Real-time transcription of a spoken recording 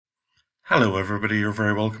Hello everybody, you're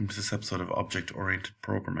very welcome to this episode of Object-Oriented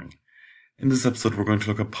Programming. In this episode we're going to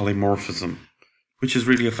look at polymorphism, which is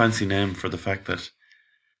really a fancy name for the fact that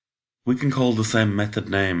we can call the same method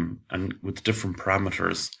name and with different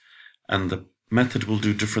parameters, and the method will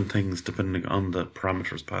do different things depending on the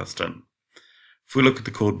parameters passed in. If we look at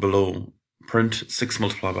the code below, print 6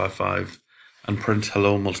 multiplied by 5 and print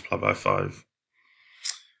hello multiplied by 5.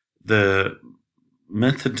 There's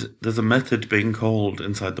a method being called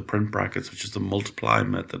inside the print brackets, which is the multiply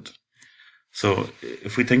method. So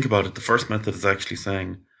if we think about it, the first method is actually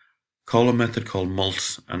saying, call a method called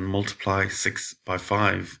mult and multiply 6 by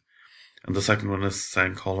 5. And the second one is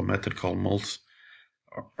saying, call a method called mult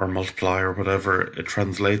or multiply or whatever it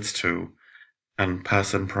translates to, and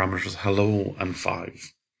pass in parameters hello and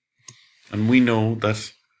 5. And we know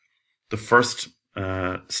that the first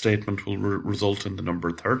statement will result in the number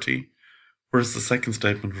 30, whereas the second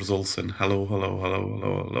statement results in hello, hello, hello,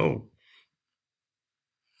 hello, hello.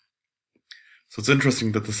 So it's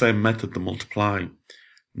interesting that the same method, the multiply,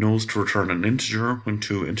 knows to return an integer when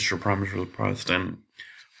two integer parameters are passed in,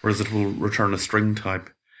 whereas it will return a string type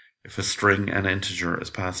if a string and an integer is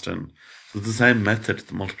passed in. So the same method,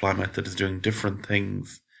 the multiply method, is doing different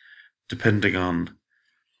things depending on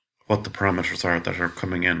what the parameters are that are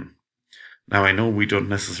coming in. Now, I know we don't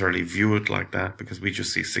necessarily view it like that because we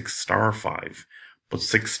just see 6 star 5, but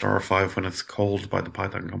 6 star 5, when it's called by the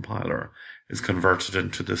Python compiler, is converted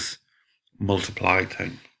into this multiply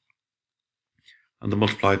thing. And the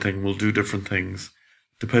multiply thing will do different things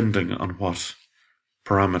depending on what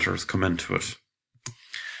parameters come into it.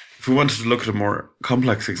 If we wanted to look at a more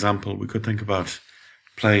complex example, we could think about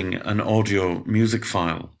playing an audio music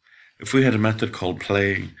file. If we had a method called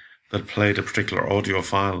play that played a particular audio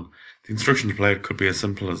file, the instruction to play it could be as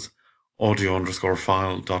simple as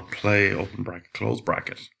audio_file.play, open bracket, close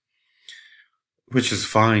bracket. Which is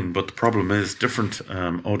fine, but the problem is different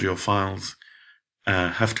audio files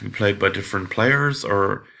have to be played by different players,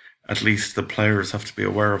 or at least the players have to be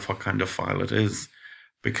aware of what kind of file it is,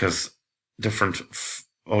 because different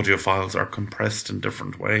audio files are compressed in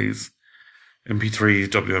different ways. MP3s,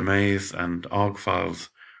 WMAs, and OGG files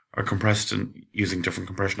are compressed using different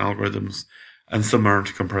compression algorithms, and some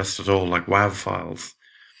aren't compressed at all, like WAV files.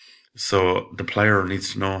 So the player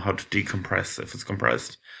needs to know how to decompress if it's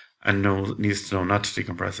compressed, and needs to know not to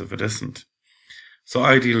decompress if it isn't. So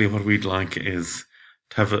ideally what we'd like is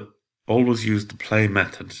to have always use the play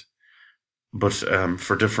method, but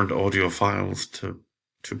for different audio files to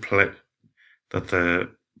play, that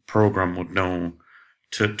the program would know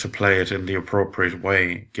to play it in the appropriate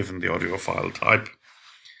way given the audio file type.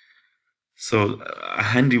 So a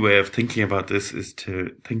handy way of thinking about this is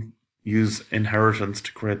to use inheritance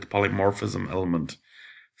to create the polymorphism element.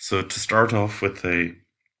 So to start off with a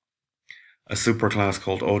superclass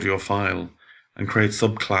called audio file and create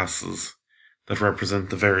subclasses that represent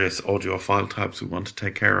the various audio file types we want to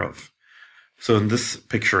take care of. So in this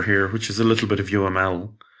picture here, which is a little bit of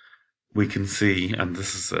UML, we can see, and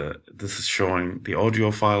this is showing the audio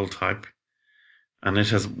file type, and it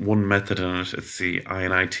has one method in it. It's the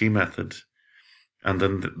init method. And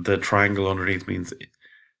then the triangle underneath means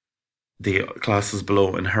the classes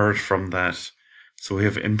below inherit from that. So we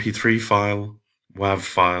have MP3 file, WAV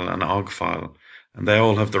file, and OGG file, and they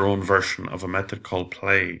all have their own version of a method called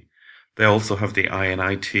play. They also have the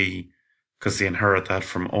init because they inherit that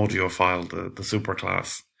from audio file, the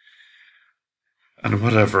superclass, and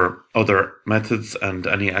whatever other methods and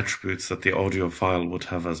any attributes that the audio file would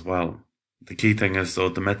have as well. The key thing is, though,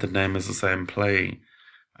 the method name is the same, play,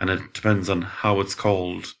 and it depends on how it's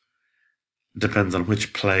called, depends on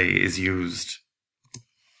which play is used.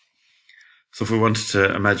 So if we wanted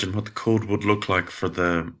to imagine what the code would look like for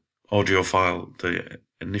the audio file, the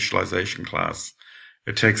initialization class,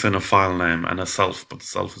 it takes in a file name and a self, but the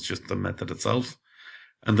self is just the method itself.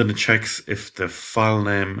 And then it checks if the file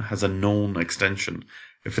name has a known extension.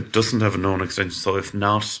 If it doesn't have a known extension, so if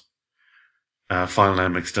not file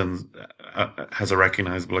name has a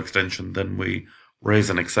recognizable extension, then we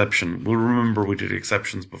raise an exception. We'll remember we did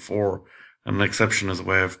exceptions before, and an exception is a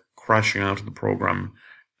way of crashing out of the program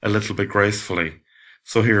a little bit gracefully.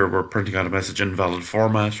 So here we're printing out a message, invalid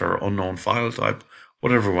format or unknown file type,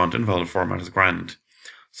 whatever we want. Invalid format is grand.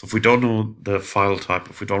 So if we don't know the file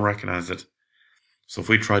type, if we don't recognize it, so if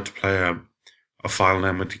we tried to play a file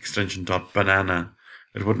name with the extension .banana,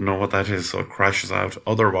 it wouldn't know what that is, so it crashes out.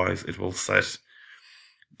 Otherwise, it will set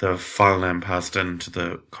the file name passed into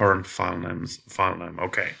the current file name.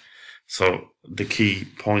 Okay, so the key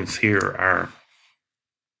points here are,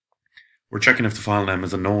 we're checking if the file name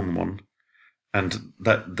is a known one, And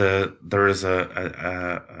that there is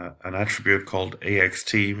an attribute called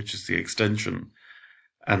AXT, which is the extension,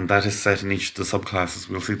 and that is set in each of the subclasses.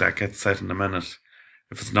 We'll see that gets set in a minute.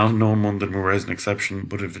 If it's not a known one, then we raise an exception.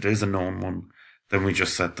 But if it is a known one, then we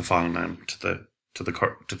just set the file name to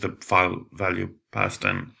the file value passed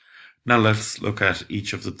in. Now let's look at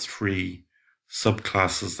each of the three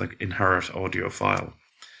subclasses that inherit audio file.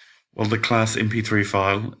 Well, the class MP3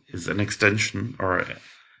 file is an extension or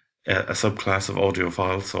a subclass of audio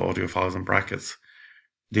files, so audio files in brackets.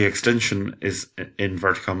 The extension is in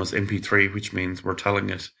inverted commas MP3, which means we're telling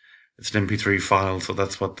it it's an MP3 file, so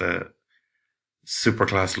that's what the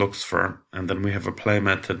superclass looks for. And then we have a play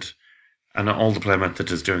method, and all the play method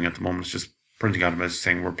is doing at the moment is just printing out a message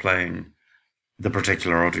saying we're playing the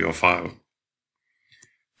particular audio file.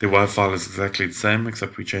 The WAV file is exactly the same,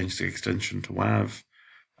 except we change the extension to WAV,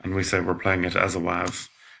 and we say we're playing it as a WAV.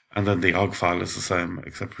 And then the OGG file is the same,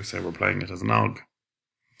 except we say we're playing it as an OGG.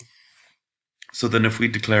 So then if we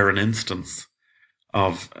declare an instance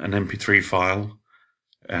of an MP3 file,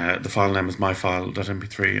 the file name is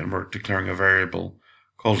myfile.mp3, and we're declaring a variable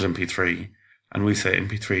called mp3, and we say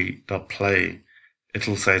mp3.play,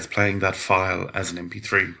 it'll say it's playing that file as an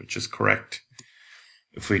mp3, which is correct.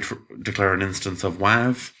 If we declare an instance of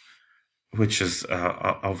WAV, which is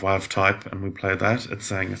of WAV type, and we play that, it's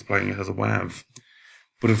saying it's playing it as a WAV.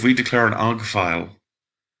 But if we declare an OGG file,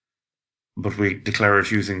 but we declare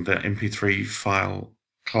it using the mp3 file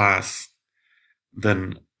class,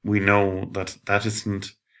 then we know that that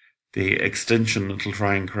isn't the extension it'll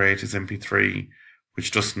try and create is mp3,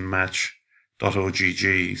 which doesn't match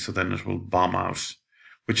 .ogg, so then it will bomb out,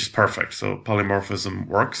 which is perfect. So polymorphism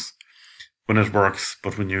works when it works,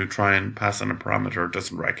 but when you try and pass in a parameter it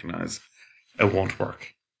doesn't recognize, it won't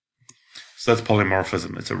work. So that's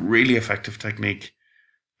polymorphism. It's a really effective technique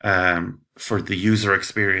for the user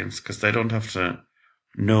experience, because they don't have to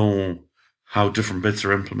know how different bits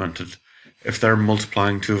are implemented. If they're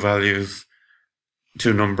multiplying two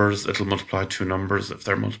numbers, it'll multiply two numbers. If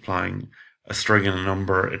they're multiplying a string and a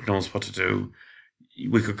number, it knows what to do.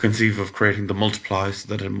 We could conceive of creating the multiply so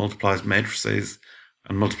that it multiplies matrices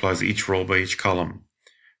and multiplies each row by each column.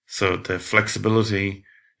 So the flexibility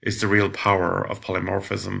is the real power of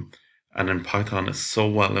polymorphism, and in Python is so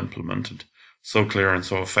well implemented, so clear and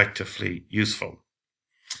so effectively useful.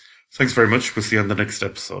 Thanks very much. We'll see you on the next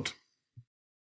episode.